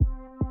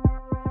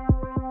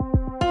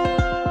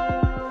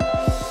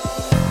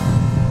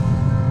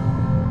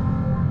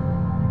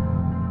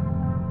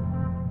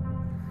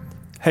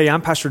Hey,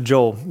 I'm Pastor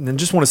Joel, and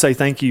just want to say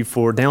thank you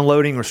for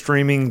downloading or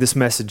streaming this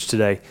message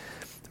today.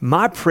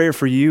 My prayer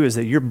for you is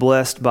that you're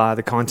blessed by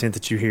the content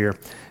that you hear.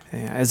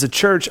 As a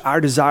church, our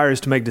desire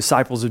is to make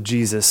disciples of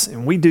Jesus,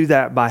 and we do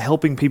that by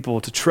helping people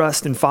to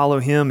trust and follow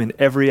Him in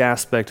every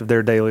aspect of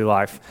their daily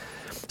life.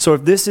 So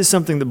if this is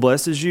something that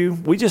blesses you,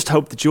 we just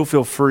hope that you'll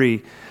feel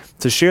free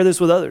to share this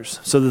with others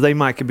so that they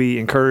might be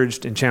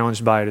encouraged and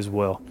challenged by it as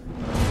well.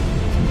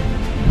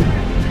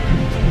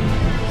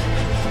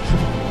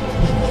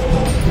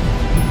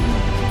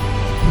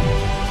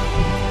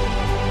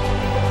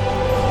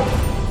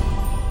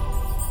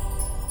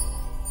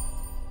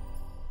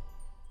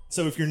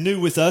 So if you're new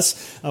with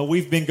us,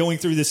 we've been going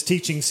through this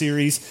teaching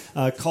series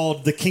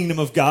called The Kingdom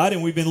of God,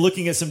 and we've been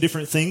looking at some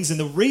different things. And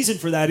the reason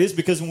for that is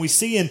because when we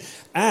see in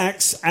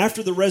Acts,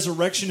 after the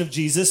resurrection of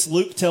Jesus,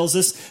 Luke tells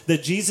us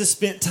that Jesus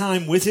spent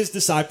time with his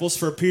disciples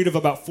for a period of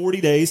about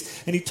 40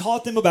 days, and he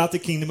taught them about the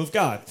kingdom of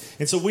God.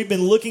 And so we've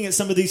been looking at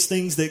some of these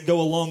things that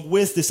go along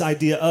with this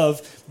idea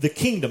of the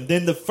kingdom.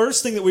 Then the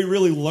first thing that we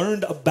really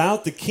learned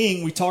about the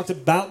king, we talked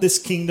about this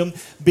kingdom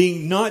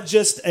being not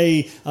just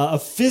a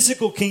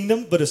physical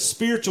kingdom, but a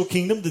spiritual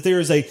kingdom, that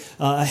there is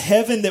a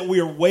heaven that we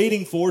are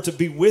waiting for to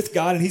be with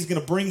God, and he's going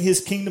to bring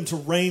his kingdom to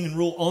reign and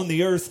rule on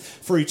the earth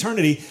for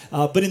eternity.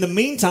 But in the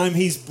meantime,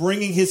 he's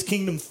bringing his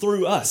kingdom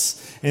through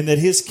us, and that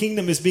his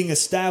kingdom is being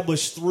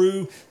established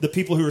through the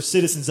people who are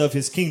citizens of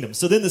his kingdom.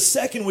 So then the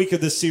second week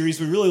of this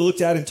series, we really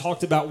looked at and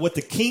talked about what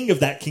the king of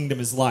that kingdom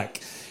is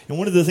like. And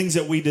one of the things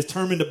that we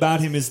determined about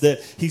him is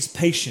that he's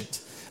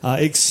patient.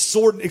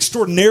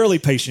 Extraordinarily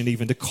patient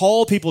even, to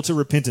call people to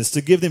repentance, to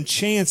give them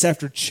chance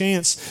after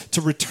chance to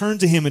return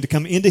to him and to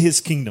come into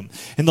his kingdom.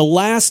 And the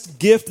last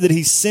gift that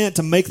he sent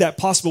to make that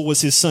possible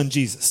was his son,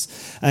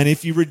 Jesus. And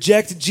if you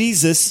reject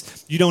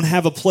Jesus, you don't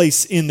have a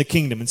place in the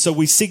kingdom. And so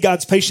we see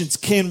God's patience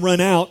can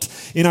run out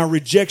in our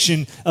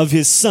rejection of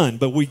his son,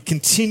 but he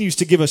continues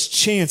to give us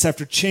chance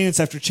after chance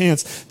after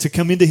chance to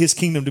come into his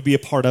kingdom, to be a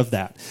part of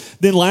that.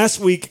 Then last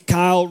week,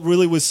 Kyle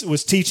really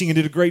was teaching and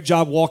did a great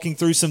job walking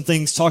through some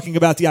things, talking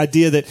about the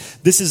idea that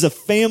this is a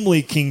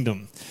family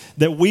kingdom,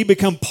 that we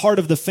become part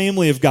of the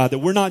family of God, that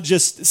we're not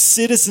just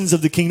citizens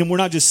of the kingdom, we're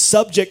not just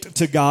subject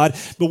to God,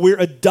 but we're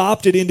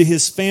adopted into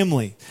his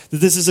family, that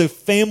this is a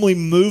family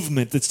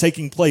movement that's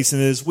taking place,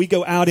 and as we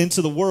go out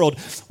into the world,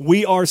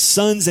 we are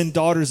sons and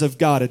daughters of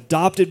God,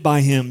 adopted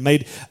by him,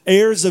 made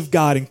heirs of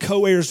God and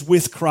co-heirs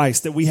with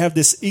Christ, that we have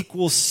this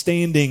equal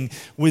standing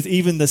with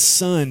even the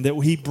Son, that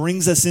he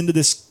brings us into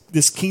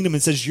this kingdom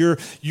and says,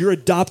 you're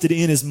adopted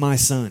in as my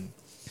son.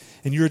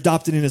 And you're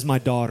adopted in as my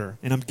daughter,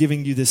 and I'm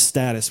giving you this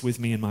status with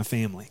me and my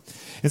family.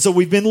 And so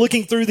we've been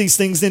looking through these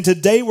things. Then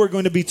today we're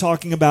going to be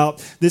talking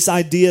about this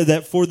idea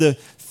that for the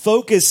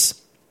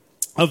focus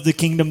of the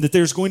kingdom, that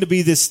there's going to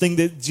be this thing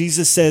that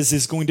Jesus says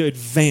is going to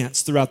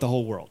advance throughout the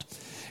whole world.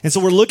 And so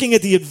we're looking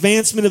at the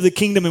advancement of the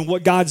kingdom and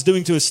what God's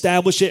doing to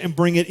establish it and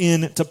bring it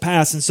in to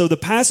pass. And so the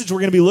passage we're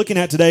going to be looking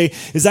at today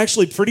is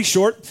actually pretty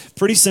short,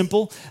 pretty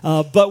simple,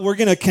 but we're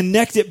going to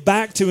connect it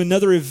back to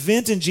another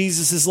event in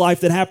Jesus'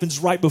 life that happens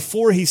right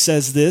before he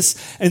says this.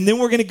 And then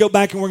we're going to go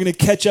back and we're going to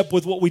catch up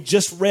with what we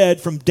just read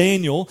from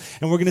Daniel,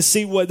 and we're going to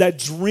see what that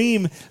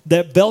dream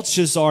that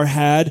Belshazzar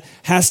had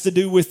has to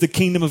do with the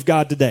kingdom of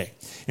God today.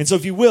 And so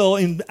if you will,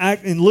 in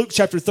Luke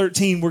chapter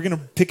 13, we're going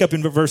to pick up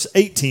in verse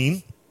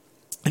 18.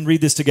 And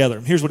read this together.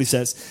 Here's what he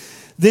says.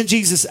 Then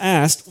Jesus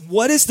asked,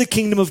 "What is the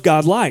kingdom of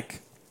God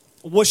like?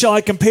 What shall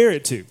I compare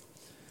it to?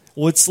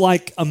 Well, it's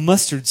like a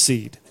mustard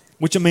seed,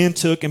 which a man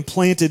took and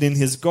planted in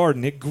his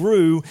garden. It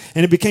grew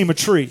and it became a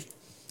tree,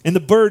 and the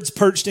birds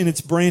perched in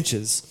its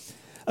branches."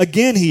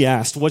 Again he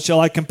asked, "What shall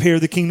I compare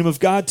the kingdom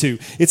of God to?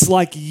 It's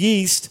like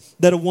yeast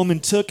that a woman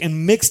took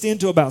and mixed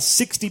into about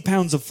 60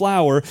 pounds of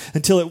flour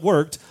until it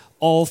worked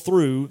all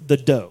through the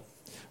dough."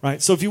 Right,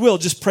 so if you will,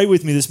 just pray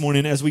with me this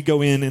morning as we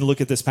go in and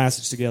look at this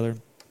passage together.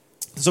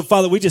 So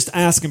Father, we just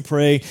ask and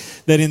pray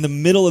that in the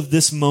middle of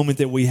this moment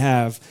that we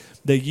have,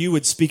 that you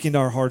would speak into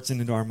our hearts and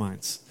into our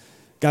minds.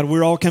 God,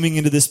 we're all coming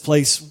into this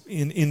place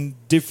in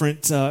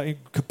different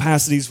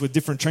capacities, with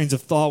different trains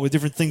of thought, with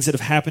different things that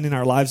have happened in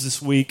our lives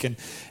this week. And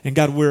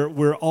God,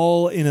 we're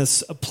all in a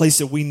place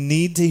that we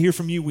need to hear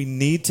from you. We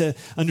need to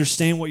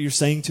understand what you're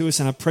saying to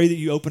us. And I pray that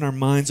you open our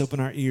minds, open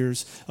our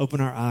ears,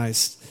 open our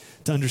eyes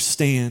to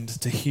understand,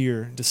 to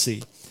hear, and to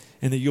see,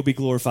 and that you'll be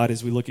glorified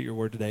as we look at your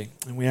word today.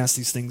 And we ask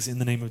these things in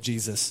the name of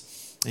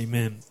Jesus.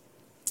 Amen.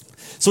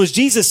 So as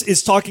Jesus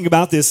is talking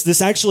about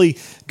this actually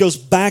goes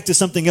back to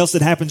something else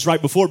that happens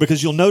right before,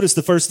 because you'll notice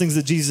the first things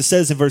that Jesus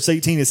says in verse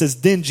 18. It says,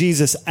 "Then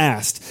Jesus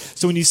asked."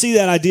 So when you see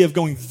that idea of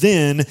going,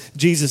 then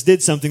Jesus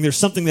did something, there's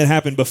something that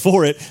happened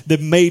before it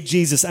that made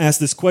Jesus ask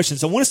this question.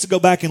 So I want us to go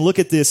back and look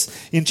at this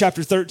in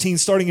chapter 13,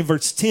 starting in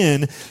verse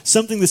 10,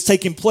 something that's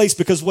taking place,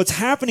 because what's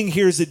happening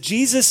here is that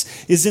Jesus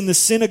is in the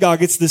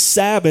synagogue. It's the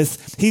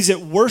Sabbath. He's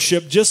at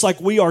worship just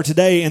like we are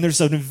today, and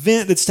there's an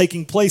event that's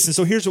taking place. And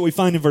so here's what we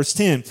find in verse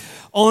 10.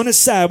 On a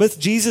Sabbath,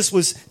 Jesus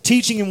was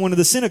teaching in one of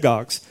the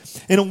synagogues,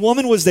 and a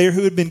woman was there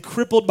who had been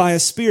crippled by a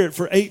spirit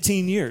for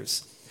 18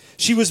 years.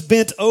 She was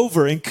bent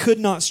over and could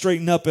not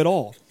straighten up at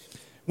all.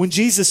 When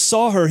Jesus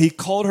saw her, he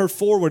called her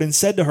forward and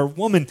said to her,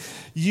 "Woman,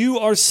 you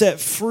are set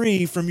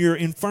free from your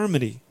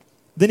infirmity."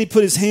 Then he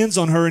put his hands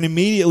on her, and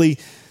immediately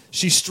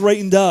she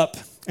straightened up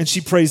and she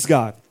praised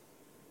God.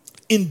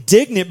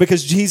 Indignant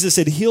because Jesus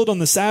had healed on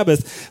the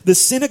Sabbath, the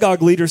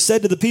synagogue leader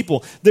said to the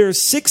people, "There are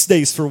 6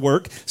 days for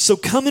work, so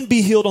come and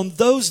be healed on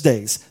those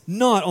days,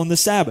 not on the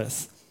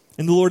Sabbath."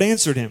 And the Lord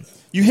answered him,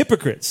 "You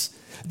hypocrites!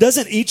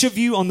 Doesn't each of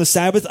you on the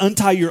Sabbath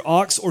untie your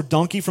ox or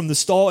donkey from the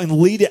stall and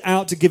lead it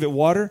out to give it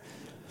water?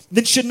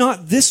 Then should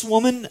not this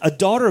woman, a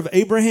daughter of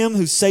Abraham,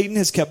 who Satan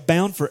has kept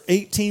bound for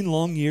 18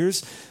 long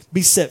years,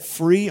 be set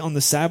free on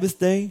the Sabbath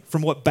day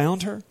from what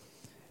bound her?"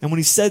 And when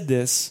he said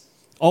this,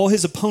 all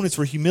his opponents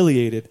were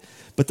humiliated,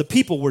 but the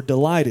people were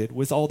delighted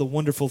with all the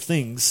wonderful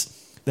things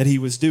that he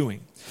was doing.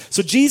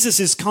 So Jesus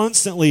is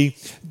constantly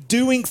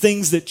doing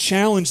things that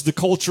challenge the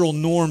cultural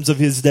norms of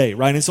his day,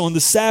 right? And so on the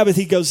Sabbath,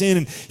 he goes in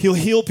and he'll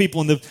heal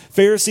people, and the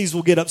Pharisees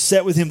will get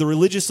upset with him. The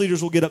religious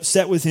leaders will get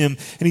upset with him.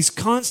 And he's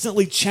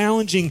constantly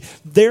challenging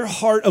their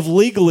heart of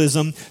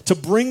legalism to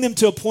bring them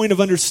to a point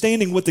of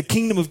understanding what the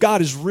kingdom of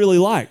God is really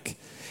like.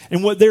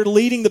 And what they're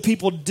leading the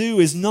people to do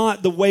is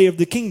not the way of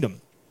the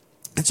kingdom.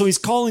 And so he's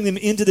calling them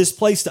into this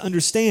place to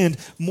understand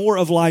more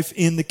of life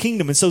in the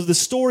kingdom. And so the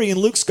story in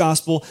Luke's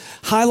gospel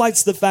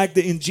highlights the fact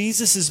that in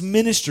Jesus'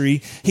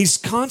 ministry, he's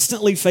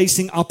constantly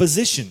facing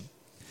opposition.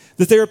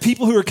 That there are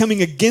people who are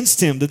coming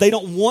against him, that they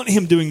don't want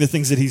him doing the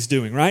things that he's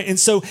doing, right? And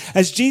so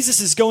as Jesus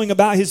is going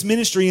about his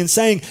ministry and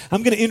saying,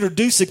 "I'm going to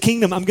introduce a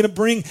kingdom, I'm going to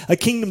bring a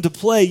kingdom to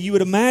play," you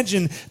would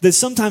imagine that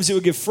sometimes it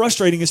would get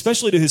frustrating,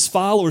 especially to his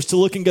followers, to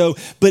look and go,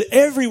 "But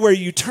everywhere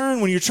you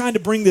turn when you're trying to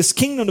bring this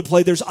kingdom to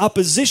play, there's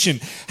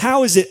opposition.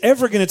 How is it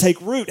ever going to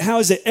take root? How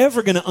is it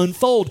ever going to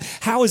unfold?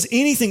 How is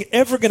anything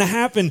ever going to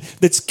happen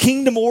that's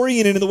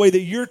kingdom-oriented in the way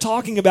that you're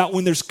talking about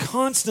when there's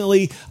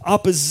constantly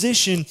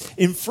opposition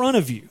in front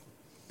of you?"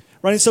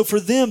 Right? And so for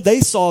them, they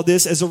saw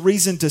this as a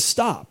reason to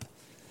stop.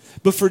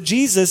 But for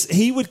Jesus,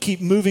 he would keep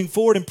moving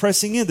forward and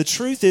pressing in. The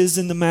truth is,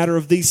 in the matter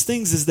of these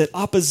things, is that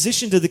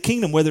opposition to the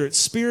kingdom, whether it's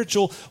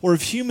spiritual or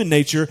of human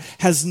nature,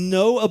 has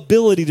no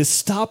ability to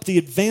stop the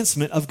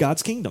advancement of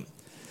God's kingdom.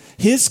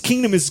 His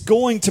kingdom is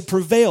going to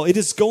prevail. It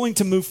is going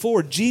to move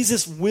forward.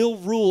 Jesus will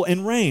rule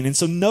and reign. And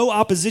so no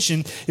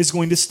opposition is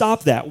going to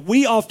stop that.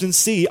 We often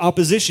see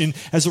opposition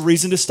as a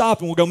reason to stop.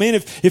 And we'll go, "Man,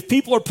 if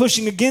people are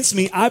pushing against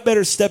me, I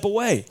better step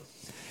away.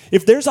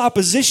 If there's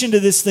opposition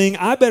to this thing,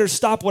 I better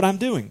stop what I'm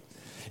doing.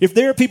 If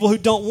there are people who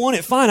don't want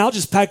it, fine, I'll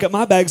just pack up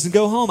my bags and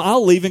go home.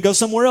 I'll leave and go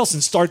somewhere else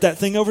and start that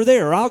thing over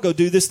there, or I'll go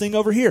do this thing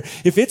over here.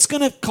 If it's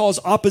going to cause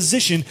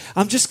opposition,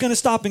 I'm just going to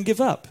stop and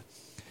give up."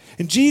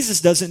 And Jesus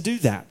doesn't do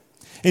that.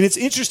 And it's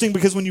interesting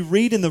because when you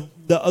read in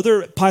the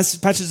other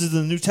passages of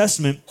the New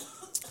Testament,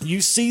 you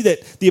see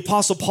that the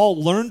Apostle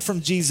Paul learned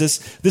from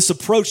Jesus this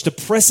approach to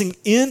pressing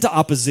into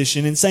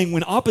opposition and saying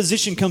when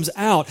opposition comes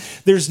out,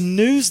 there's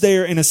news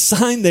there and a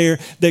sign there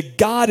that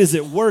God is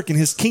at work and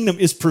his kingdom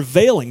is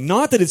prevailing.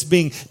 Not that it's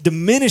being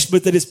diminished,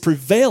 but that it's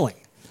prevailing.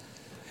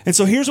 And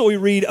so here's what we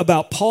read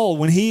about Paul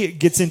when he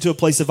gets into a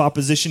place of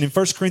opposition. In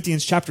 1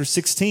 Corinthians chapter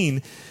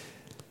 16,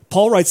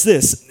 Paul writes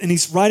this, and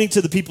he's writing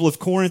to the people of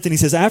Corinth, and he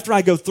says, "After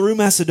I go through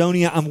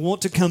Macedonia, I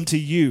want to come to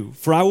you,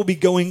 for I will be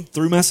going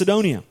through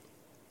Macedonia.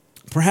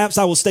 Perhaps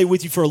I will stay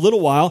with you for a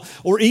little while,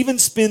 or even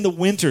spend the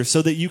winter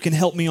so that you can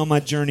help me on my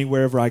journey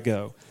wherever I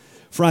go.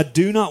 For I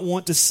do not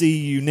want to see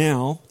you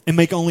now and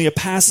make only a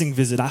passing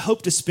visit. I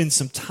hope to spend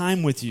some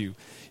time with you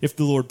if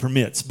the Lord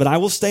permits. But I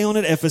will stay on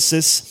at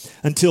Ephesus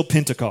until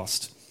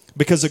Pentecost,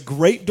 because a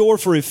great door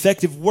for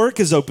effective work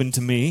is open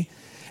to me,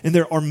 and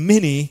there are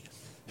many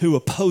who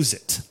oppose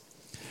it."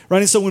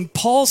 Right? And so when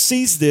Paul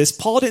sees this,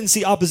 Paul didn't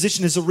see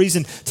opposition as a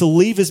reason to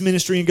leave his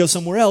ministry and go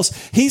somewhere else.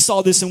 He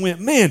saw this and went,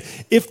 "Man,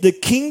 if the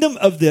kingdom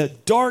of the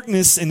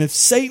darkness and if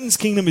Satan's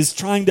kingdom is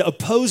trying to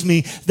oppose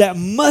me, that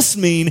must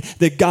mean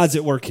that God's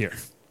at work here.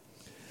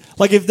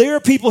 Like if there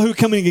are people who are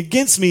coming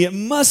against me, it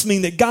must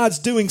mean that God's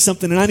doing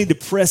something and I need to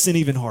press in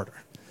even harder.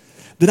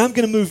 That I'm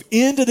going to move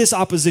into this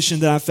opposition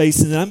that I face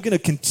and that I'm going to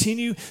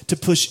continue to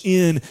push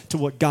in to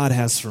what God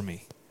has for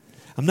me.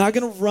 I'm not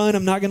going to run.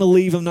 I'm not going to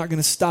leave. I'm not going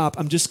to stop.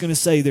 I'm just going to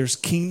say there's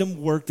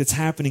kingdom work that's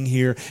happening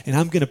here, and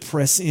I'm going to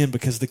press in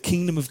because the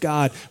kingdom of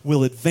God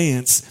will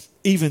advance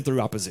even through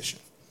opposition."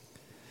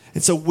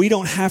 And so we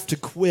don't have to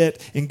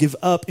quit and give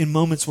up in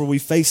moments where we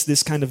face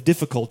this kind of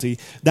difficulty.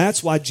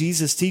 That's why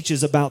Jesus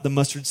teaches about the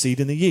mustard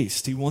seed and the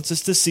yeast. He wants us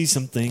to see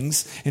some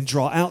things and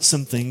draw out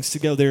some things to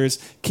go. There is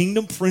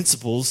kingdom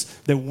principles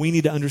that we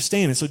need to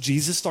understand. And so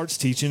Jesus starts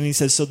teaching, and he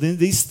says, so then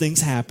these things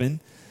happen,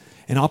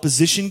 and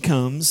opposition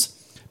comes,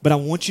 but I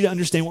want you to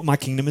understand what my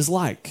kingdom is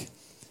like.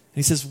 And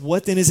he says,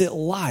 what then is it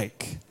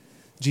like?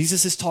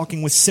 Jesus is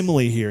talking with simile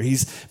here.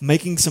 He's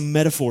making some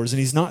metaphors, and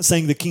he's not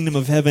saying the kingdom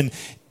of heaven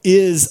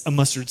is a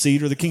mustard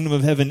seed or the kingdom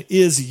of heaven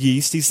is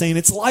yeast. He's saying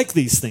it's like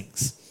these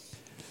things.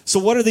 So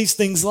what are these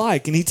things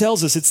like? And he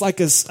tells us it's like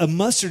a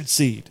mustard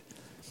seed.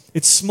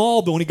 It's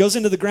small, but when it goes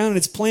into the ground and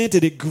it's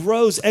planted, it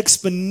grows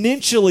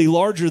exponentially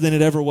larger than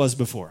it ever was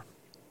before.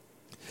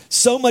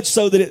 So much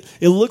so that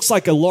it looks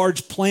like a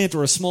large plant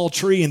or a small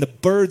tree, and the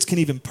birds can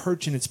even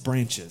perch in its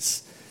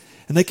branches.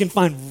 And they can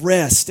find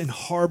rest and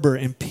harbor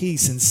and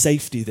peace and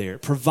safety there.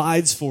 It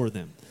provides for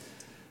them.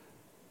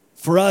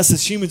 For us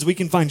as humans, we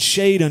can find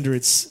shade under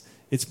its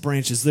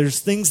branches. There's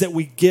things that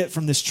we get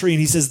from this tree.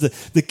 And he says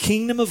the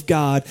kingdom of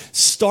God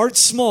starts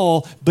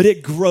small, but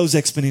it grows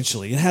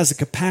exponentially. It has the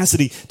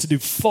capacity to do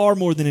far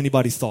more than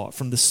anybody thought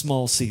from the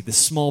small seed, the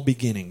small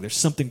beginning. There's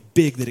something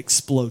big that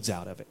explodes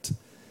out of it.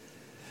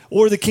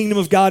 Or the kingdom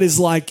of God is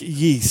like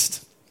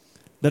yeast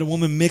that a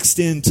woman mixed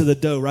into the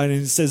dough, right?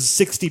 And it says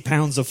 60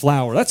 pounds of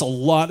flour. That's a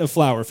lot of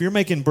flour. If you're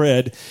making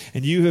bread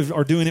and you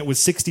are doing it with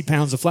 60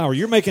 pounds of flour,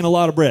 you're making a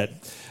lot of bread.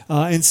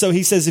 And so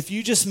he says, if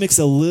you just mix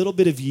a little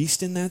bit of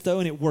yeast in that, though,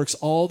 and it works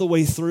all the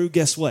way through,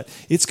 guess what?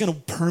 It's going to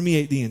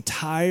permeate the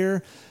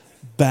entire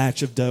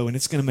batch of dough, and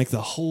it's going to make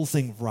the whole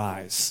thing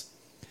rise.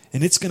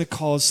 And it's going to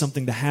cause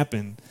something to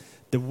happen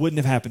that wouldn't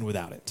have happened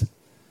without it.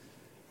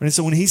 And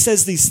so when he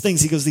says these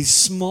things, he goes, these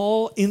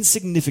small,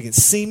 insignificant,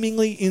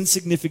 seemingly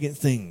insignificant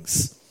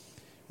things,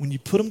 when you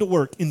put them to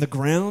work in the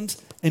ground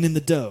and in the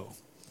dough,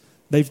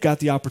 they've got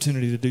the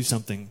opportunity to do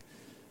something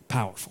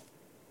powerful.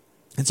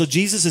 And so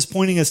Jesus is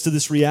pointing us to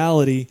this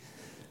reality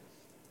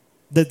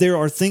that there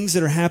are things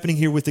that are happening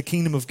here with the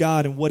kingdom of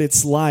God and what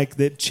it's like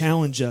that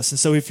challenge us. And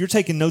so if you're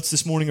taking notes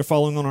this morning or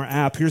following on our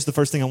app, here's the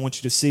first thing I want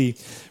you to see.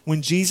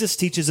 When Jesus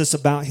teaches us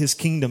about his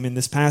kingdom in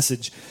this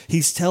passage,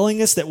 he's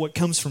telling us that what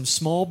comes from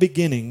small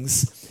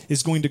beginnings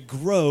is going to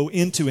grow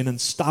into an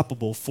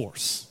unstoppable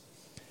force.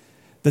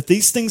 That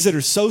these things that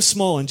are so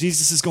small, and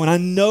Jesus is going, I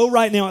know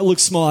right now it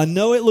looks small. I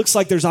know it looks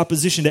like there's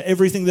opposition to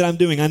everything that I'm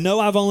doing. I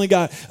know I've only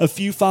got a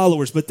few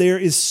followers, but there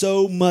is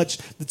so much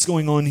that's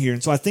going on here.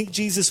 And so I think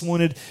Jesus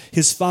wanted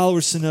his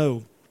followers to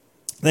know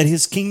that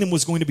his kingdom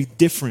was going to be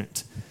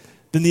different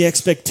than the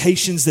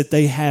expectations that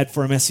they had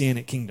for a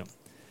messianic kingdom.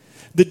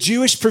 The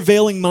Jewish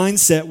prevailing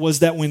mindset was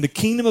that when the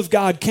kingdom of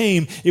God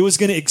came, it was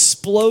going to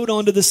explode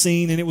onto the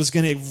scene and it was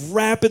going to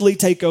rapidly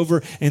take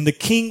over, and the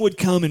king would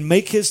come and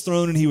make his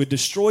throne and he would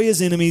destroy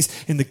his enemies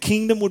and the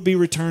kingdom would be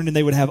returned and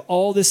they would have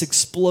all this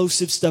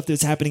explosive stuff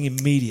that's happening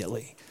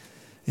immediately.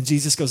 And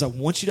Jesus goes, I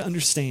want you to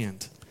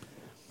understand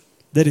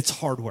that it's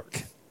hard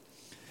work.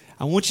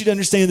 I want you to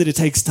understand that it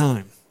takes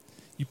time.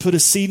 You put a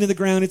seed in the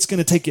ground, it's going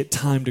to take it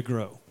time to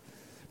grow.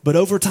 But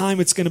over time,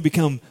 it's going to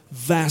become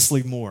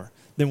vastly more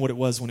than what it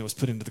was when it was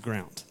put into the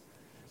ground.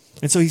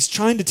 And so he's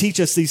trying to teach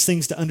us these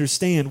things to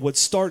understand what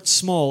starts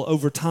small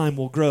over time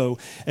will grow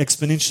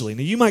exponentially.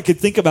 Now, you could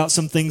think about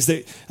some things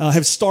that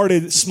have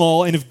started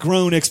small and have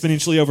grown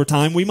exponentially over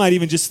time. We might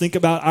even just think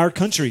about our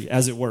country,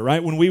 as it were,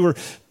 right? When we were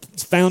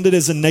founded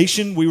as a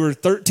nation, we were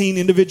 13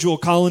 individual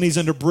colonies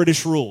under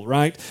British rule,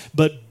 right?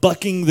 But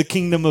bucking the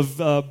kingdom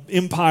of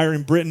empire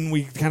in Britain,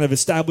 we kind of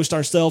established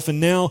ourselves, and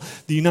now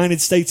the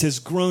United States has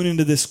grown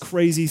into this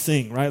crazy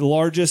thing, right?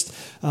 Largest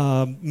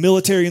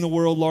military in the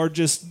world,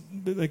 largest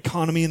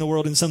economy in the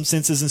world in some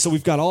senses, and so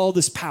we've got all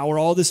this power,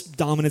 all this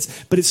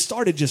dominance, but it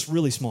started just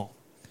really small.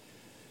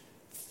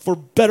 For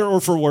better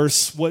or for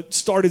worse, what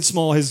started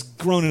small has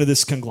grown into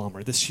this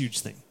conglomerate, this huge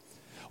thing.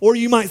 Or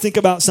you might think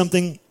about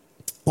something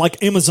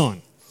like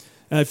Amazon.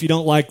 If you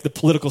don't like the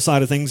political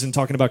side of things and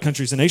talking about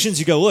countries and nations,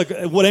 you go, look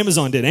what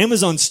Amazon did.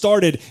 Amazon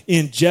started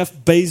in Jeff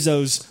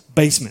Bezos'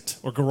 basement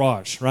or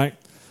garage, right?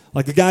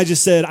 Like the guy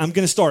just said, I'm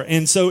going to start.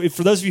 And so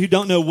for those of you who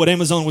don't know what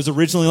Amazon was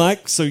originally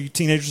like, so you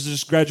teenagers are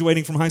just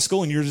graduating from high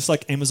school and you're just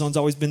like, Amazon's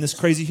always been this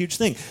crazy huge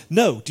thing.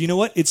 No, do you know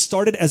what? It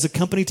started as a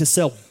company to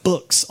sell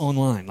books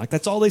online. Like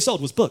that's all they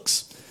sold was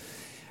books.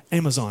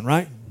 Amazon,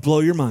 right? Blow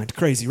your mind.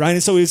 Crazy, right?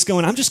 And so he's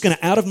going, I'm just going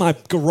to, out of my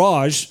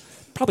garage,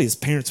 probably his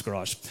parents'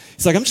 garage.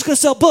 He's like, I'm just going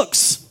to sell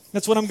books.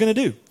 That's what I'm going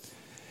to do.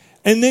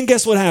 And then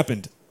guess what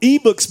happened?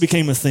 Ebooks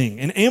became a thing.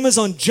 And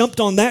Amazon jumped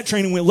on that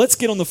train and went, let's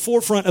get on the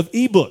forefront of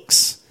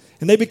ebooks.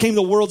 And they became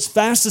the world's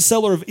fastest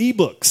seller of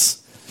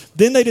ebooks.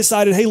 Then they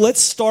decided, hey, let's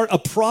start a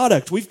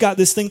product. We've got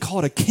this thing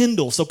called a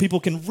Kindle so people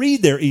can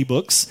read their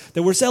ebooks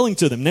that we're selling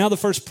to them. Now the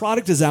first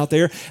product is out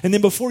there. And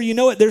then before you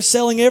know it, they're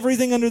selling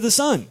everything under the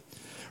sun.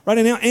 Right?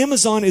 And now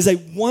Amazon is a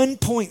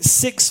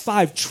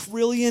 $1.65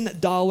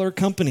 trillion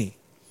company.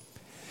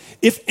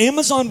 If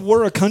Amazon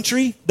were a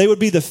country, they would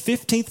be the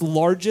 15th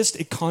largest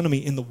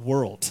economy in the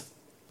world.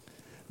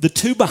 The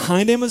two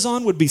behind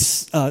Amazon would be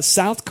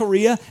South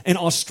Korea and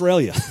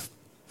Australia.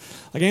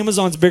 Like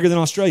Amazon's bigger than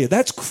Australia.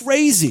 That's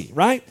crazy,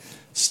 right?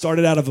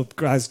 Started out of a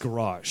guy's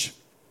garage.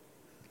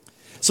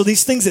 So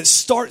these things that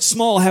start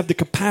small have the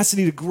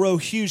capacity to grow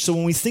huge. So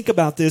when we think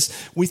about this,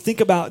 we think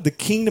about the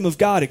kingdom of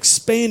God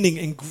expanding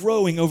and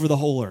growing over the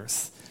whole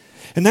earth.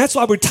 And that's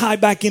why we tie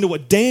back into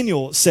what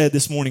Daniel said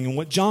this morning and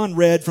what John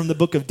read from the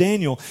book of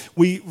Daniel.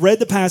 We read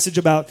the passage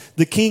about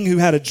the king who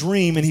had a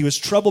dream and he was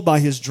troubled by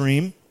his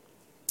dream.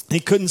 He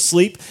couldn't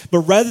sleep, but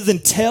rather than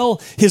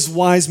tell his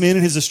wise men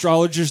and his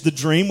astrologers the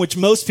dream, which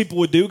most people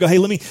would do, go, hey,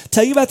 let me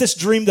tell you about this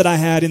dream that I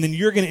had and then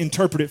you're going to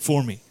interpret it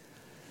for me.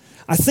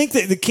 I think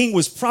that the king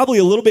was probably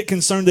a little bit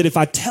concerned that if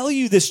I tell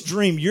you this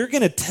dream, you're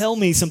going to tell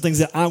me some things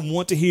that I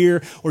want to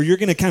hear, or you're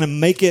going to kind of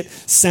make it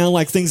sound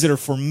like things that are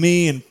for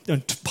me and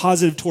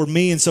positive toward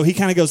me. And so he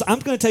kind of goes, I'm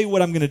going to tell you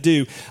what I'm going to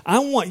do. I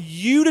want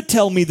you to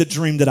tell me the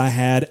dream that I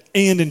had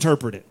and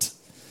interpret it.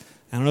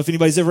 I don't know if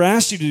anybody's ever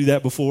asked you to do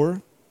that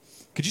before.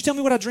 Could you tell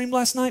me what I dreamed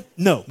last night?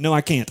 No,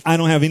 I can't. I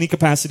don't have any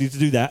capacity to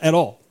do that at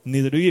all.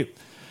 Neither do you.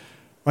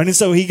 Right? And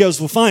so he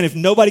goes, well, fine. If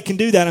nobody can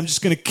do that, I'm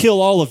just going to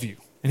kill all of you.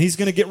 And he's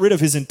going to get rid of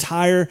his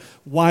entire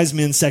wise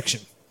men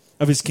section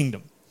of his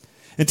kingdom.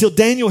 Until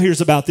Daniel hears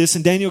about this,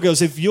 and Daniel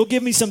goes, if you'll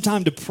give me some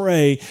time to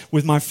pray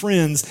with my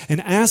friends and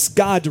ask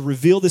God to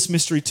reveal this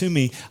mystery to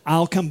me,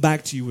 I'll come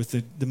back to you with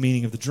the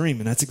meaning of the dream.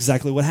 And that's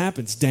exactly what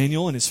happens.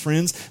 Daniel and his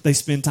friends, they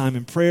spend time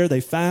in prayer, they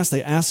fast,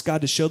 they ask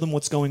God to show them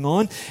what's going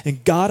on,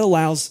 and God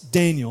allows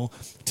Daniel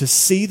to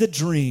see the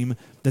dream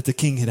that the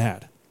king had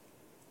had.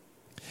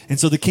 And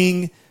so the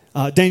king,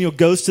 Daniel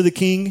goes to the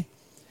king,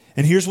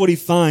 and here's what he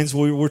finds.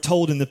 We're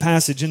told in the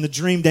passage, in the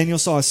dream, Daniel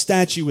saw a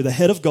statue with a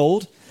head of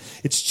gold,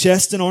 its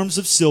chest and arms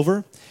of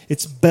silver,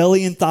 its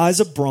belly and thighs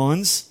of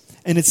bronze,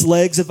 and its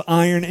legs of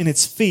iron, and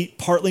its feet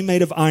partly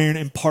made of iron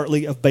and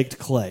partly of baked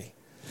clay.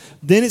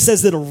 Then it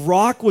says that a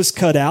rock was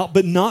cut out,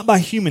 but not by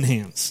human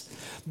hands.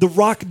 The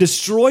rock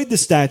destroyed the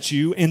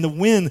statue, and the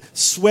wind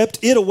swept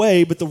it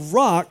away, but the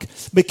rock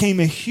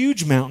became a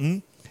huge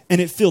mountain, and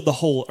it filled the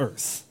whole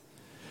earth.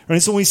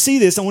 Right, so when we see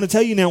this, I want to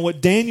tell you now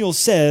what Daniel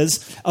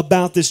says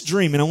about this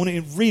dream. And I want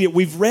to read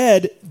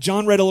it.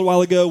 John read a little while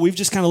ago. We've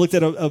just kind of looked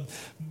at a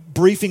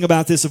briefing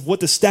about this of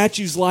what the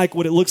statue's like,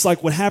 what it looks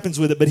like, what happens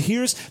with it. But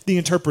here's the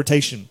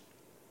interpretation.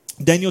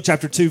 Daniel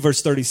chapter 2,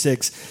 verse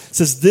 36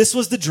 says, this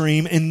was the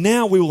dream, and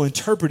now we will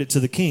interpret it to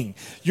the king.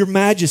 Your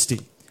majesty,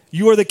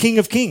 you are the king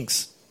of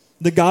kings.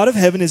 The God of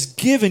heaven has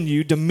given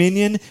you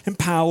dominion and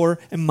power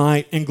and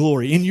might and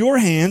glory. In your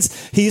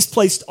hands, he has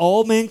placed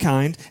all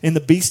mankind and the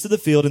beasts of the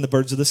field and the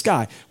birds of the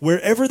sky.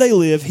 Wherever they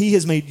live, he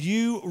has made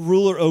you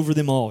ruler over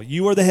them all.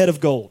 You are the head of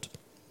gold.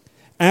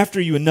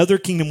 After you, another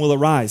kingdom will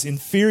arise,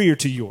 inferior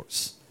to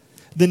yours.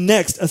 The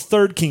next, a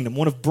third kingdom,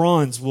 one of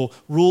bronze, will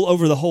rule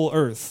over the whole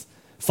earth.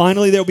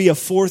 Finally, there will be a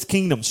fourth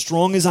kingdom,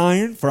 strong as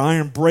iron, for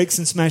iron breaks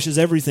and smashes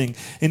everything.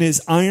 And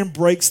as iron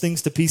breaks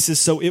things to pieces,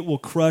 so it will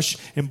crush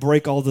and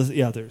break all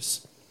the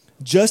others.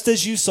 Just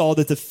as you saw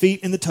that the feet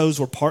and the toes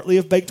were partly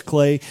of baked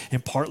clay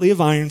and partly of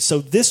iron, so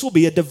this will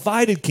be a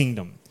divided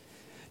kingdom.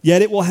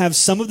 Yet it will have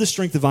some of the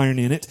strength of iron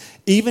in it,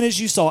 even as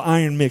you saw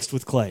iron mixed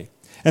with clay.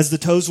 As the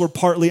toes were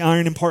partly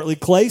iron and partly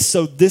clay,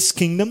 so this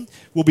kingdom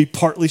will be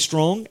partly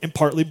strong and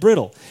partly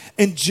brittle.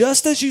 And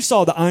just as you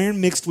saw the iron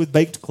mixed with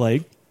baked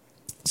clay,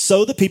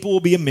 so the people will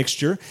be a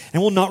mixture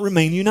and will not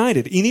remain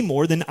united any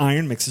more than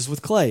iron mixes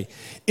with clay.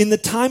 In the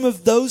time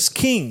of those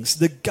kings,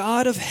 the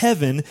God of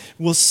heaven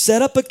will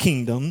set up a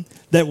kingdom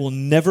that will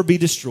never be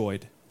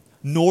destroyed,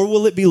 nor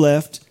will it be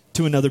left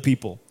to another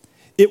people.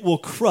 It will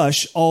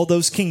crush all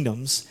those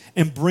kingdoms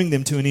and bring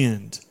them to an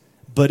end,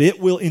 but it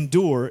will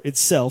endure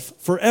itself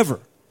forever.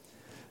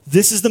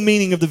 This is the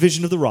meaning of the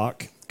vision of the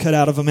rock cut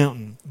out of a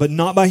mountain, but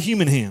not by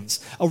human hands.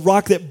 A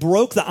rock that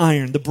broke the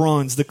iron, the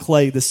bronze, the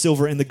clay, the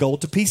silver, and the gold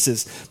to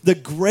pieces. The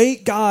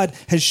great God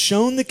has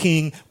shown the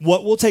king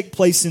what will take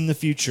place in the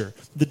future.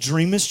 The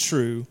dream is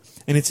true,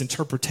 and its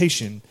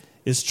interpretation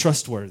is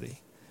trustworthy.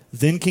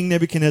 Then King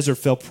Nebuchadnezzar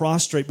fell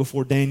prostrate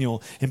before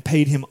Daniel and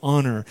paid him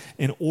honor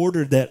and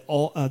ordered that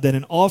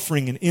an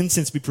offering and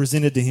incense be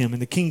presented to him.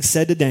 And the king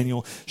said to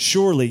Daniel,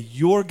 surely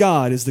your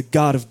God is the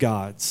God of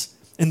gods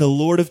and the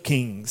Lord of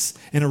kings,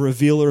 and a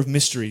revealer of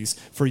mysteries,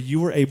 for you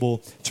were able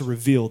to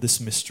reveal this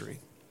mystery.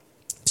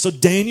 So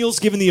Daniel's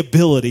given the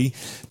ability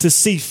to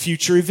see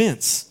future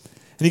events.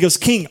 And he goes,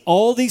 King,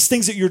 all these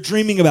things that you're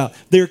dreaming about,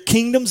 they're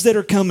kingdoms that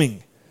are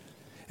coming.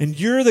 And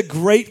you're the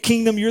great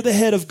kingdom, you're the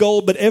head of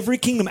gold, but every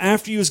kingdom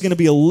after you is going to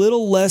be a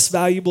little less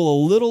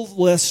valuable, a little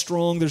less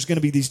strong. There's going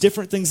to be these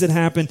different things that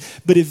happen,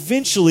 but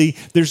eventually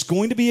there's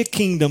going to be a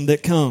kingdom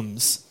that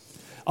comes.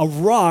 A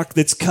rock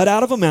that's cut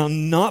out of a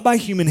mountain, not by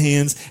human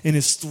hands, and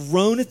is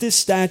thrown at this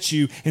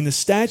statue, and the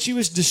statue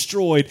is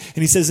destroyed.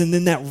 And he says, and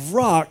then that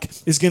rock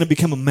is going to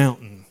become a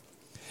mountain.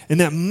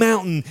 And that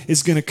mountain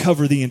is going to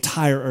cover the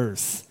entire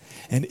earth.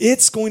 And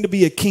it's going to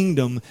be a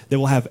kingdom that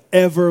will have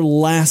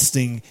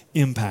everlasting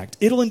impact.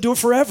 It'll endure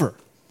forever.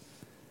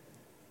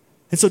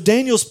 And so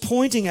Daniel's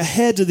pointing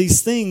ahead to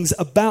these things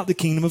about the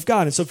kingdom of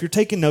God. And so if you're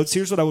taking notes,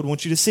 here's what I would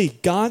want you to see.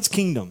 God's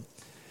kingdom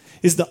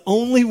is the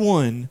only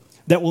one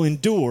that will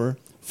endure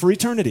for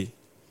eternity.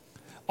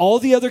 All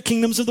the other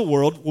kingdoms of the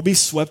world will be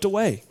swept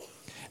away.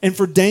 And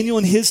for Daniel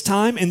in his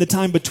time and the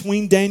time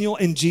between Daniel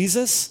and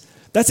Jesus,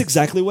 that's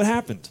exactly what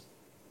happened.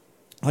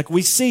 Like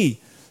we see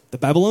the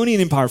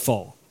Babylonian Empire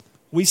fall.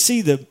 We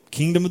see the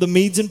kingdom of the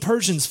Medes and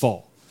Persians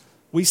fall.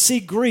 We see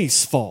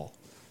Greece fall.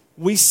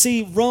 We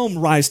see Rome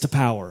rise to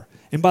power.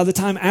 And by the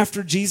time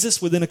after Jesus,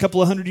 within a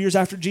couple of hundred years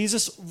after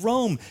Jesus,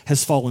 Rome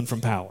has fallen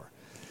from power.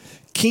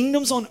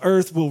 Kingdoms on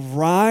earth will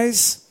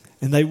rise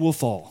and they will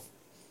fall.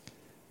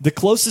 The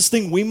closest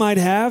thing we might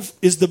have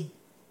is the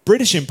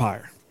British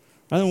Empire,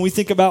 Right? When we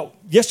think about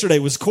yesterday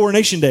was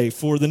Coronation Day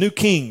for the new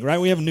king, right?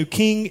 We have a new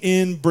king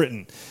in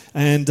Britain.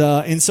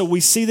 And so we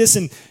see this,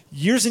 and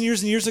years and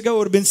years ago, it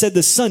would have been said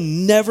the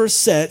sun never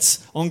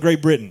sets on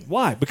Great Britain.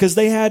 Why? Because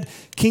they had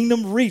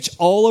kingdom reach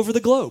all over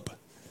the globe.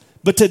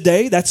 But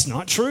today, that's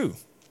not true.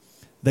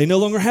 They no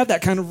longer have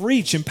that kind of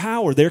reach and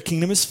power. Their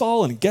kingdom has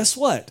fallen. And guess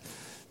what?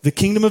 The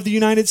kingdom of the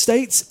United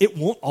States, it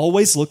won't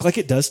always look like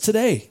it does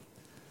today.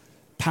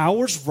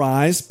 Powers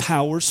rise,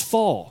 powers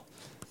fall.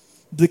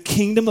 The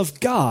kingdom of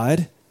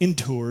God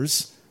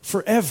endures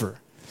forever.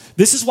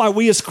 This is why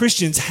we as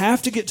Christians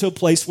have to get to a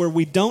place where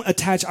we don't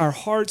attach our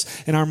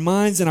hearts and our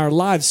minds and our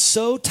lives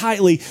so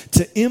tightly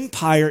to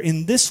empire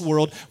in this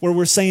world, where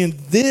we're saying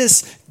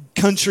this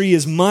country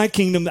is my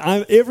kingdom.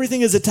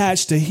 Everything is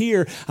attached to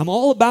here. I'm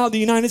all about the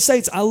United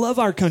States. I love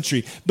our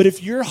country. But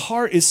if your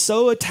heart is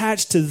so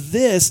attached to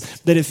this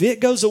that if it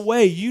goes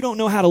away, you don't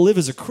know how to live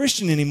as a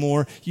Christian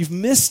anymore, you've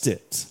missed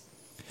it.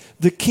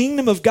 The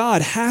kingdom of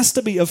God has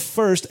to be of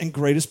first and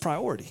greatest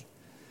priority.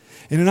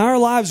 And in our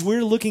lives,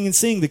 we're looking and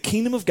seeing the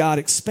kingdom of God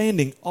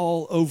expanding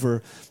all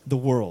over the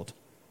world.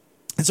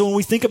 And so when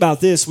we think about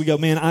this, we go,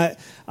 man,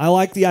 I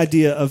like the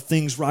idea of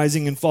things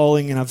rising and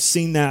falling, and I've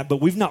seen that, but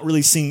we've not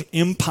really seen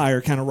empire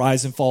kind of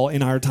rise and fall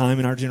in our time,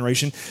 in our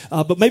generation.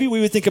 But maybe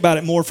we would think about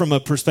it more from a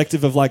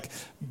perspective of like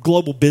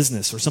global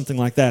business or something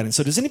like that. And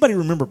so does anybody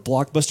remember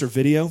Blockbuster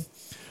Video?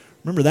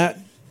 Remember that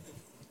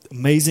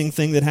amazing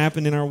thing that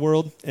happened in our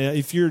world?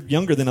 If you're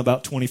younger than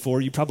about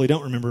 24, you probably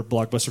don't remember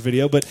Blockbuster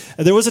Video, but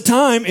there was a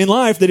time in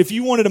life that if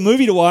you wanted a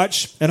movie to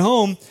watch at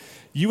home,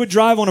 you would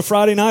drive on a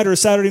Friday night or a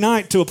Saturday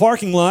night to a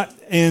parking lot,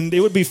 and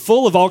it would be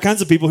full of all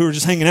kinds of people who were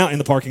just hanging out in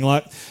the parking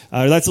lot.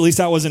 That's at least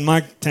how it was in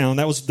my town.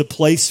 That was the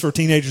place for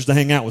teenagers to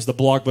hang out, was the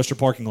Blockbuster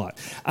parking lot.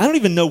 I don't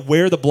even know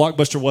where the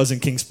Blockbuster was in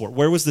Kingsport.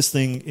 Where was this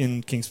thing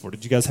in Kingsport?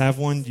 Did you guys have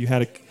one? You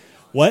had a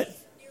what?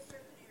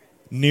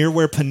 Near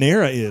where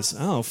Panera is.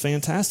 Oh,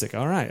 fantastic.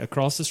 All right,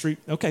 across the street.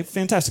 Okay,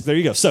 fantastic. There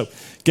you go. So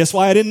guess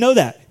why I didn't know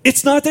that?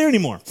 It's not there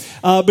anymore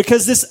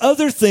because this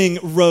other thing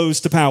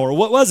rose to power.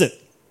 What was it?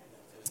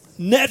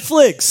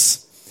 Netflix.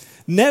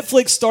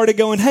 Netflix started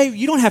going, hey,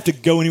 you don't have to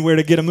go anywhere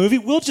to get a movie.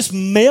 We'll just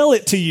mail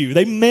it to you.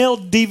 They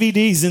mailed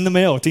DVDs in the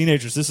mail.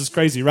 Teenagers, this is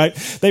crazy, right?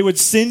 They would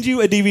send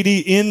you a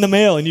DVD in the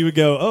mail, and you would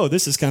go, oh,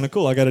 this is kind of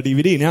cool. I got a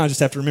DVD. Now I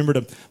just have to remember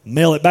to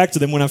mail it back to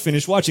them when I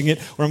finish watching it,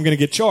 or I'm going to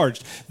get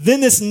charged.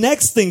 Then this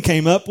next thing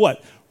came up,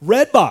 what?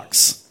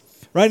 Redbox.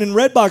 Right? And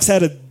Redbox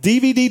had a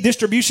DVD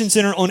distribution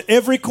center on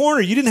every corner.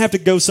 You didn't have to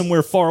go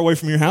somewhere far away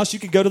from your house. You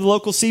could go to the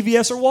local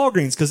CVS or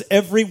Walgreens because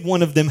every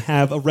one of them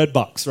have a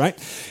Redbox, right?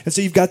 And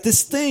so you've got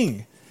this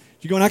thing.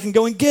 You're going, I can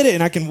go and get it,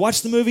 and I can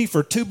watch the movie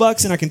for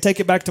 $2, and I can take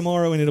it back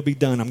tomorrow, and it'll be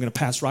done. I'm going to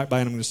pass right by,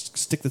 and I'm going to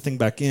stick the thing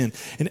back in.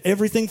 And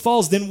everything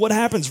falls. Then what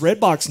happens?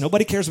 Redbox.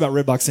 Nobody cares about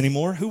Redbox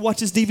anymore. Who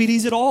watches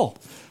DVDs at all?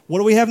 What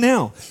do we have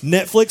now?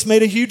 Netflix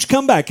made a huge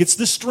comeback. It's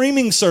the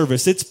streaming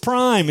service. It's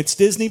Prime. It's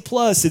Disney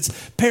Plus.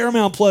 It's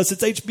Paramount Plus.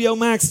 It's HBO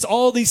Max. It's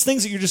all these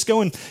things that you're just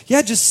going,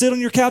 yeah, just sit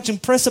on your couch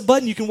and press a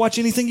button. You can watch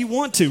anything you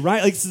want to,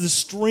 right? Like it's the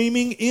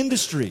streaming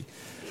industry.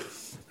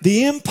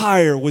 The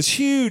empire was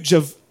huge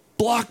of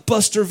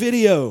Blockbuster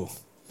Video,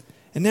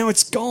 and now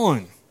it's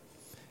gone.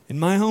 In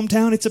my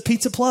hometown, it's a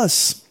Pizza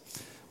Plus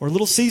or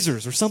Little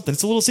Caesars or something.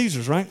 It's a Little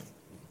Caesars, right?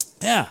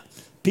 Yeah,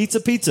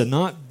 pizza,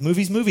 not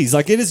movies.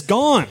 Like it is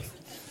gone.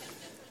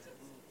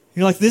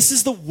 You're like, this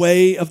is the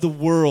way of the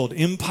world.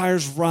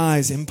 Empires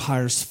rise,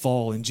 empires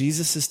fall. And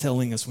Jesus is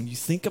telling us, when you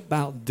think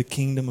about the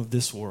kingdom of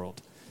this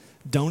world,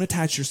 don't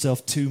attach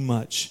yourself too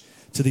much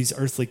to these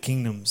earthly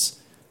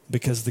kingdoms,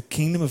 because the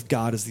kingdom of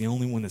God is the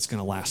only one that's going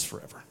to last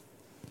forever.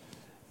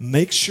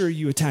 Make sure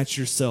you attach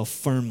yourself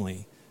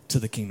firmly to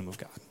the kingdom of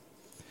God.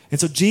 And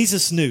so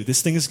Jesus knew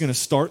this thing is going to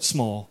start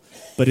small,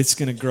 but it's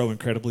going to grow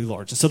incredibly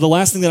large. And so the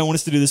last thing that I want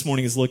us to do this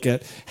morning is look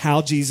at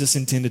how Jesus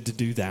intended to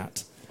do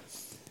that.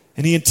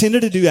 And he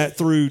intended to do that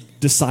through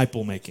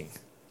disciple making.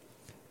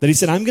 That he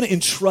said, I'm going to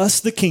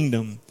entrust the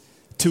kingdom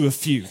to a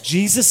few.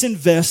 Jesus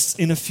invests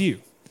in a few.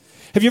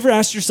 Have you ever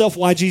asked yourself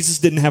why Jesus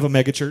didn't have a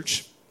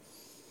megachurch?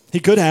 He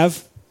could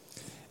have.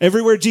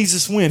 Everywhere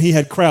Jesus went, he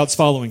had crowds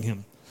following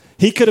him.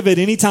 He could have at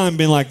any time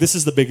been like, this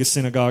is the biggest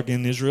synagogue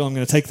in Israel. I'm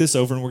going to take this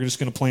over, and we're just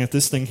going to plant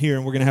this thing here,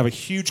 and we're going to have a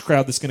huge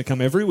crowd that's going to come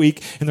every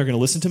week, and they're going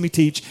to listen to me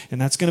teach, and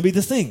that's going to be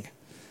the thing.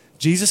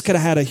 Jesus could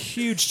have had a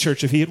huge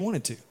church if he had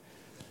wanted to.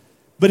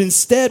 But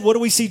instead, what do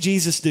we see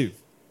Jesus do?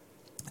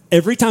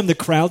 Every time the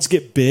crowds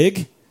get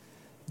big,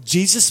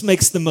 Jesus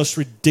makes the most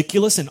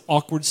ridiculous and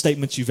awkward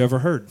statements you've ever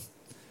heard.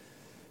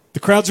 The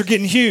crowds are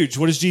getting huge.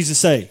 What does Jesus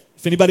say?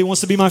 If anybody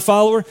wants to be my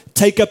follower,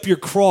 take up your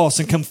cross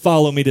and come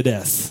follow me to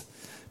death.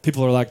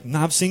 People are like,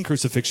 I've seen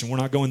crucifixion. We're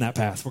not going that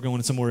path. We're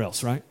going somewhere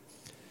else, right?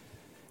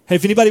 Hey,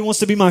 if anybody wants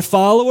to be my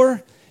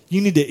follower,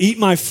 you need to eat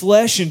my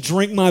flesh and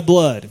drink my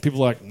blood. And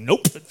people are like,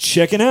 nope,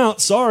 checking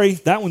out. Sorry,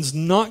 that one's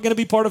not going to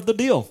be part of the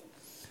deal.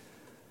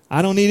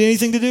 I don't need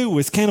anything to do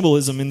with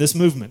cannibalism in this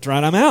movement,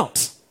 right? I'm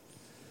out.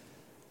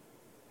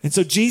 And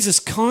so Jesus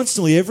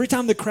constantly, every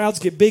time the crowds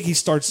get big, he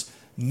starts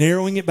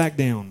narrowing it back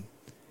down.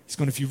 He's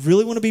going, if you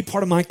really want to be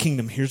part of my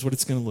kingdom, here's what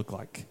it's going to look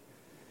like.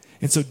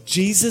 And so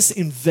Jesus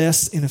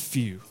invests in a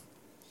few,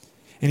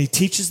 and he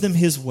teaches them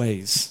his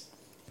ways.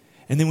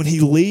 And then when he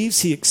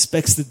leaves, he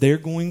expects that they're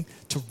going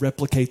to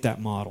replicate that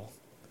model.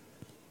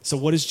 So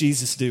what does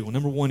Jesus do? Well,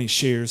 number one, he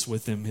shares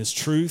with them his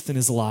truth and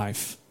his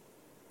life.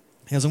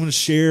 As I'm going to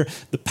share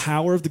the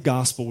power of the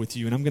gospel with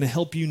you, and I'm going to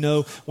help you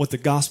know what the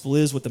gospel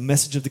is, what the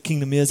message of the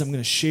kingdom is. I'm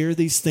going to share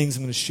these things.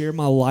 I'm going to share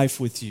my life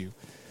with you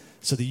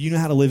so that you know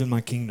how to live in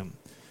my kingdom.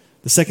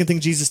 The second thing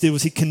Jesus did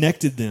was he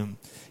connected them.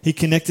 He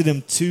connected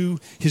them to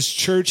his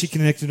church. He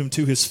connected them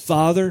to his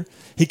Father.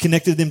 He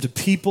connected them to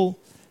people.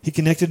 He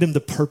connected them to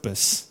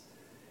purpose.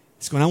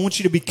 He's going, I want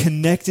you to be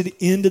connected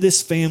into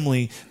this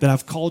family that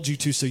I've called you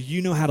to so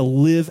you know how to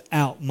live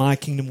out my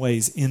kingdom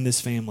ways in this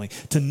family,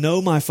 to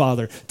know my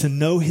Father, to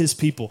know his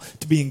people,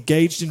 to be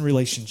engaged in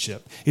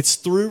relationship. It's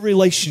through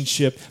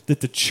relationship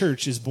that the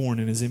church is born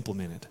and is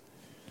implemented.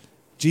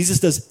 Jesus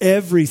does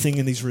everything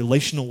in these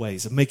relational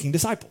ways of making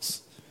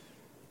disciples.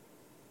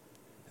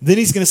 Then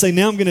he's going to say,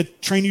 now I'm going to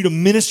train you to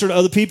minister to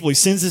other people. He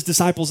sends his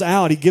disciples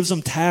out. He gives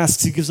them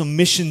tasks. He gives them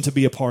mission to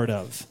be a part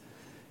of.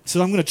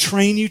 So I'm going to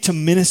train you to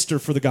minister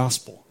for the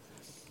gospel.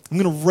 I'm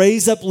going to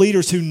raise up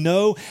leaders who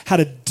know how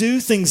to do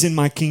things in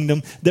my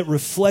kingdom that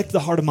reflect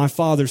the heart of my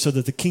Father so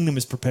that the kingdom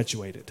is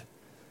perpetuated.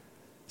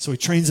 So he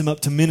trains them up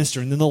to minister.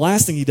 And then the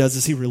last thing he does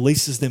is he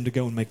releases them to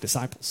go and make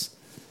disciples.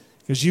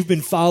 Because you've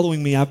been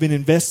following me. I've been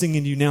investing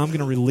in you. Now I'm going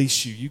to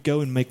release you. You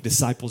go and make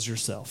disciples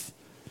yourself.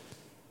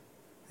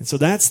 And so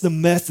that's the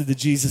method that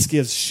Jesus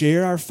gives.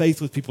 Share our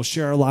faith with people.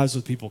 Share our lives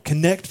with people.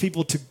 Connect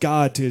people to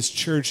God, to his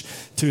church,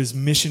 to his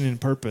mission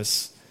and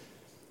purpose.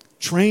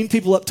 Train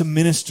people up to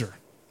minister,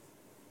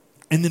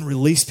 and then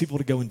release people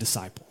to go and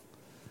disciple.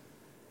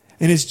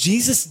 And as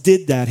Jesus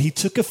did that, he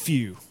took a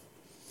few,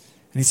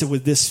 and he said,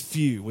 with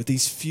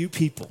these few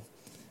people,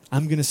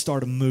 I'm going to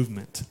start a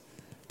movement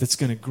that's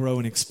going to grow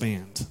and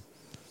expand.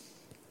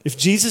 If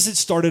Jesus had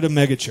started a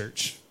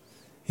megachurch,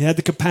 he had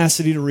the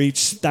capacity to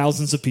reach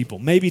thousands of people,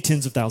 maybe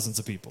tens of thousands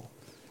of people.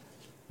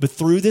 But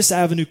through this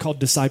avenue called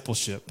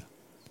discipleship,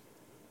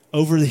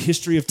 over the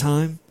history of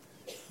time,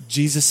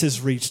 Jesus has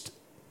reached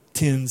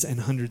tens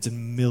and hundreds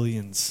and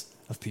millions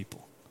of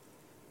people.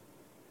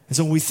 And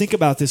so when we think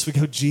about this, we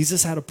go,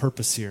 Jesus had a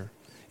purpose here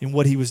in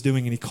what he was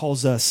doing, and he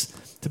calls us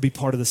to be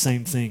part of the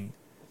same thing.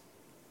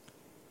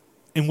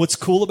 And what's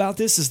cool about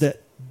this is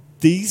that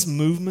these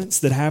movements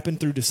that happen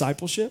through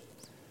discipleship,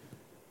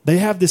 they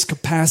have this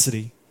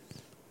capacity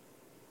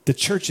that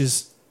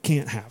churches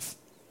can't have.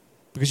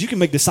 Because you can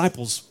make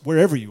disciples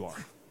wherever you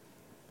are.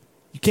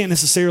 You can't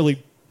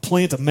necessarily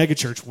plant a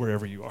megachurch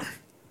wherever you are.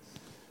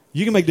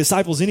 You can make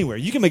disciples anywhere.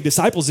 You can make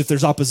disciples if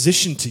there's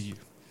opposition to you.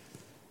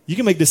 You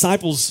can make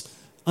disciples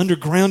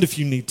underground if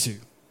you need to,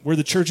 where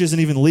the church isn't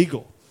even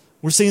legal.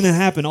 We're seeing that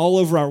happen all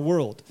over our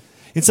world.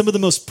 In some of the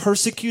most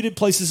persecuted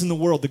places in the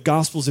world, the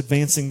gospel's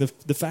advancing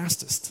the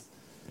fastest.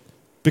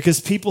 Because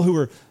people who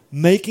are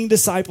making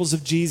disciples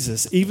of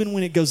Jesus, even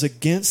when it goes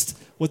against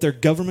what their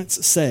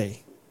governments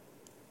say,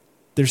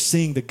 they're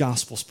seeing the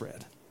gospel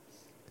spread.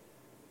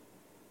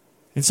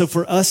 And so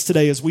for us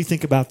today, as we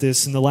think about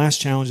this, and the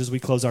last challenge as we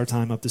close our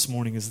time up this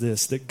morning is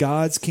this, that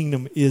God's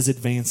kingdom is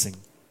advancing.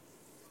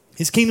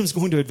 His kingdom is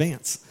going to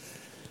advance.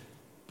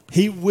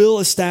 He will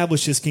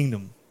establish his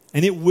kingdom,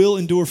 and it will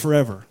endure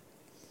forever.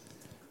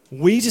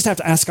 We just have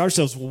to ask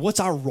ourselves, well,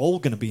 what's our role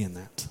going to be in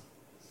that?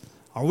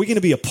 Are we going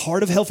to be a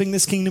part of helping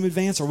this kingdom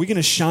advance? Are we going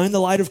to shine the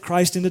light of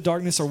Christ into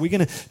darkness? Are we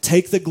going to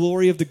take the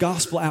glory of the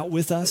gospel out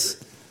with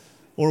us?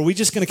 Or are we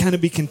just going to kind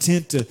of be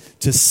content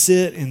to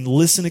sit and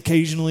listen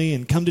occasionally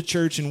and come to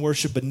church and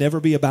worship, but never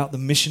be about the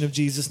mission of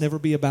Jesus, never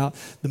be about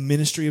the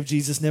ministry of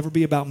Jesus, never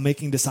be about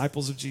making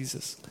disciples of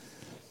Jesus?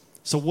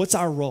 So what's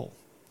our role?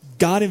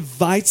 God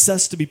invites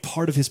us to be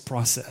part of his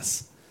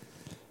process.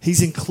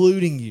 He's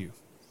including you.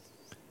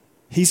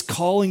 He's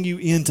calling you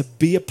in to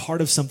be a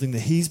part of something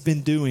that he's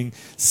been doing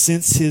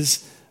since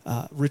his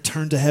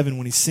return to heaven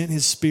when he sent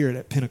his Spirit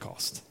at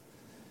Pentecost.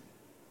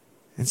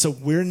 And so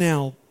we're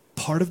now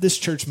part of this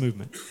church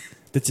movement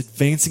that's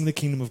advancing the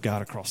kingdom of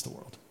God across the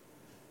world.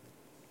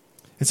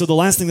 And so the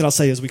last thing that I'll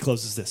say as we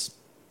close is this.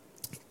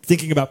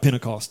 Thinking about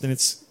Pentecost, and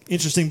it's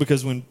interesting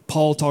because when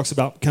Paul talks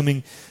about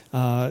coming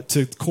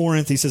to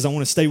Corinth, he says, I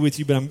want to stay with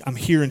you, but I'm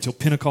here until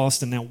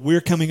Pentecost, and now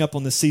we're coming up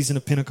on the season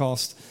of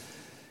Pentecost.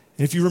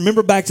 And if you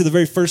remember back to the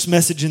very first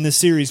message in this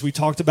series, we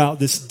talked about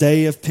this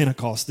day of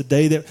Pentecost, the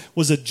day that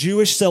was a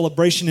Jewish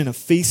celebration and a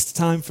feast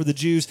time for the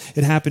Jews.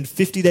 It happened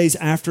 50 days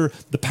after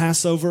the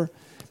Passover.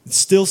 It's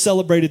still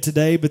celebrated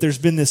today, but there's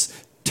been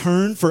this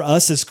turn for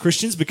us as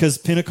Christians because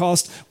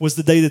Pentecost was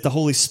the day that the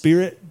Holy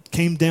Spirit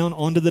came down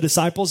onto the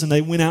disciples and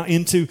they went out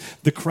into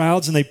the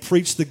crowds and they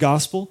preached the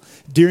gospel.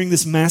 During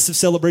this massive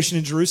celebration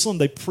in Jerusalem,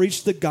 they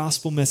preached the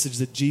gospel message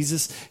that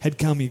Jesus had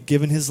come. He had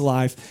given his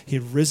life. He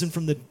had risen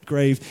from the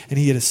grave and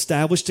he had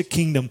established a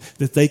kingdom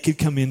that they could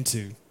come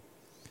into.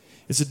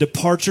 It's a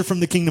departure from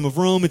the kingdom of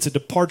Rome. It's a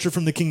departure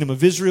from the kingdom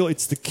of Israel.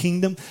 It's the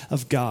kingdom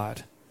of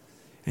God.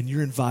 And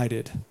you're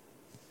invited.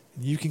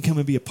 You can come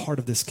and be a part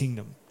of this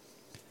kingdom.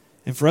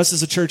 And for us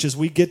as a church, as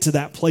we get to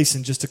that place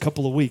in just a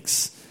couple of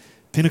weeks,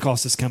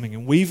 Pentecost is coming,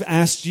 and we've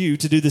asked you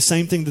to do the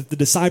same thing that the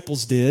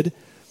disciples did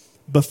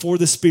before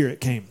the Spirit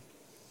came.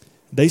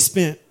 They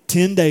spent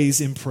 10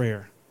 days in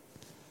prayer,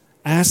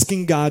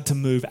 asking God to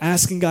move,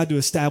 asking God to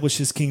establish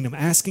his kingdom,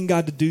 asking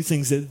God to do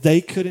things that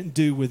they couldn't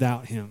do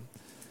without him.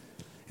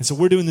 And so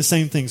we're doing the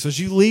same thing. So as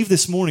you leave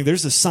this morning,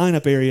 there's a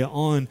sign-up area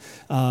on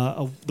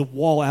the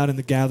wall out in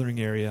the gathering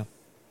area.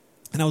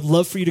 And I would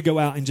love for you to go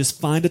out and just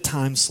find a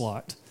time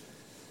slot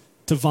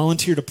to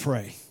volunteer to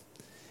pray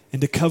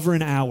and to cover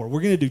an hour.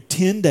 We're going to do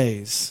 10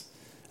 days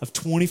of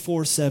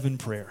 24/7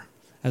 prayer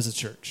as a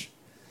church.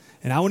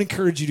 And I would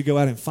encourage you to go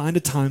out and find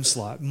a time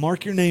slot.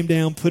 Mark your name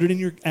down, put it in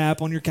your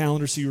app on your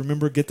calendar so you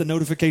remember, get the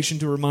notification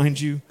to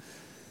remind you.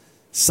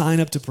 Sign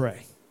up to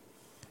pray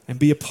and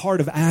be a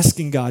part of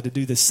asking God to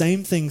do the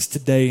same things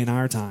today in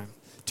our time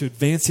to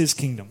advance his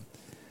kingdom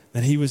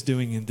that he was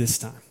doing in this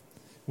time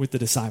with the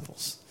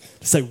disciples.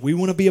 To say, we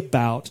want to be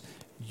about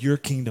your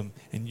kingdom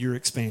and your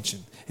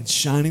expansion and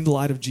shining the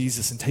light of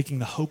Jesus and taking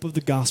the hope of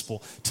the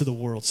gospel to the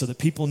world so that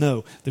people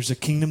know there's a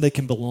kingdom they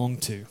can belong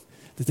to,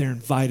 that they're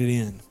invited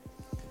in.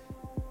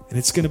 And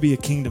it's going to be a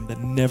kingdom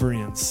that never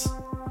ends.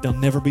 They'll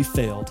never be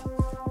failed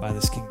by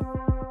this kingdom.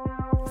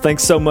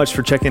 Thanks so much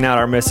for checking out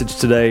our message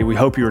today. We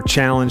hope you were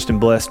challenged and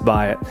blessed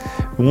by it.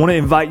 We want to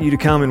invite you to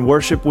come and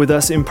worship with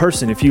us in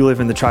person if you live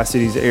in the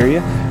Tri-Cities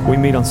area. We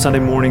meet on Sunday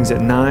mornings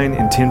at 9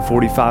 and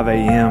 10:45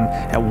 a.m.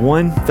 at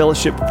One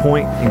Fellowship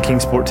Point in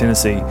Kingsport,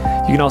 Tennessee.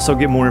 You can also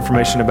get more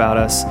information about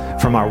us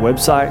from our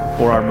website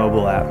or our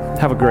mobile app.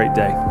 Have a great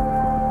day.